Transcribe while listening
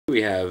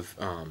We have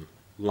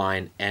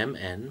line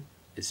MN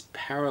is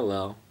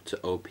parallel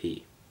to OP.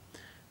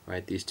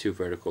 Right? These two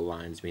vertical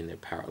lines mean they're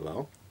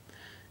parallel.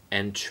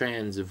 And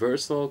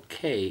transversal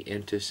K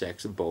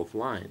intersects both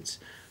lines.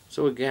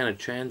 So again, a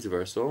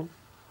transversal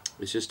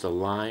is just a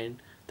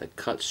line that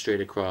cuts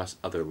straight across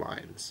other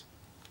lines.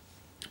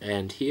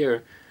 And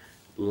here,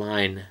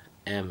 line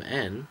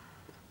MN,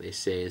 they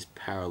say, is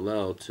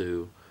parallel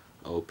to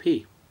OP.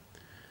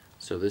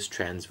 So this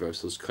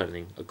transversal is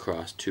cutting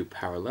across two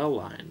parallel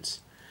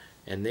lines.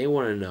 And they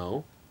want to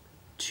know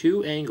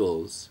two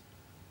angles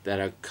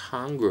that are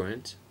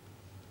congruent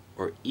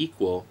or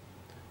equal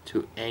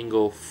to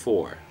angle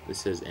 4. This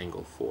says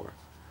angle 4.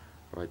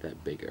 I'll write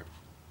that bigger.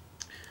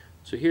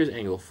 So here's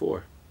angle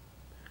 4.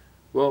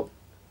 Well,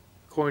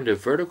 according to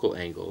vertical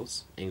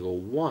angles, angle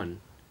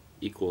 1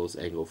 equals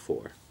angle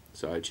 4.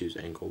 So I choose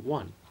angle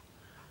 1.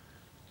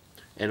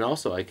 And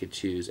also I could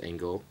choose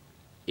angle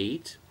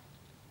 8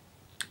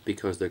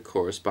 because they're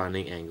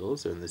corresponding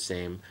angles. They're in the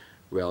same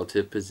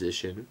relative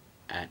position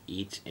at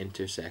each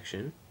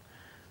intersection.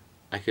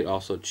 I could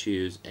also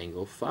choose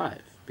angle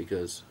 5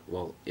 because,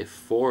 well, if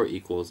 4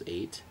 equals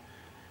 8,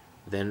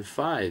 then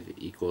 5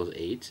 equals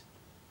 8,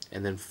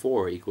 and then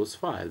 4 equals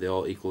 5. They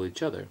all equal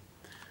each other.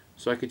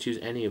 So I could choose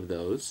any of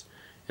those.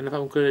 And if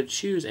I'm going to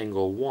choose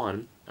angle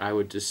 1, I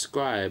would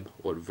describe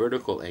what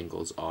vertical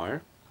angles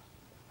are,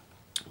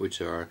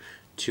 which are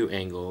two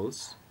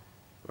angles,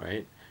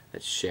 right,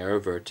 that share a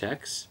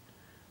vertex,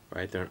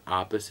 right? They're on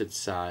opposite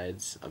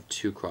sides of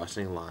two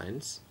crossing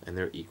lines, and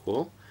they're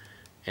equal.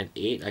 And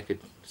 8, I could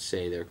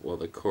say they're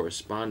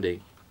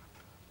corresponding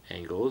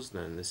angles.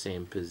 They're in the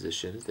same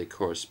positions. They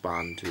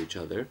correspond to each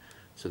other,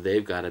 so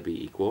they've got to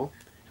be equal.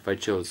 If I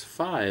chose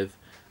 5,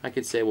 I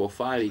could say, well,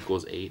 5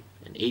 equals 8,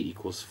 and 8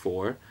 equals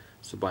 4.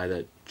 So by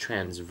the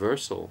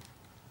transversal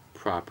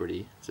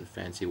property, it's a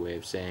fancy way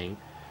of saying,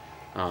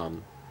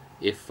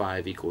 if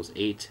 5 equals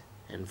 8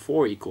 and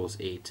 4 equals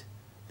 8,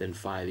 then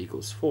 5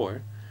 equals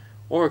 4.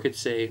 Or I could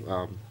say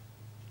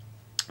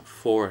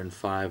 4 and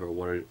 5 are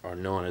what are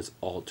known as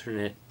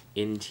alternate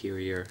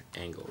interior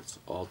angles.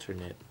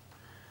 Alternate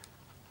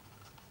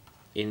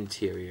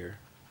interior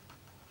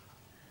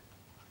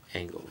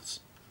angles.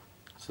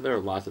 So there are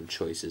lots of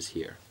choices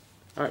here.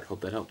 Alright,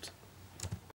 hope that helped.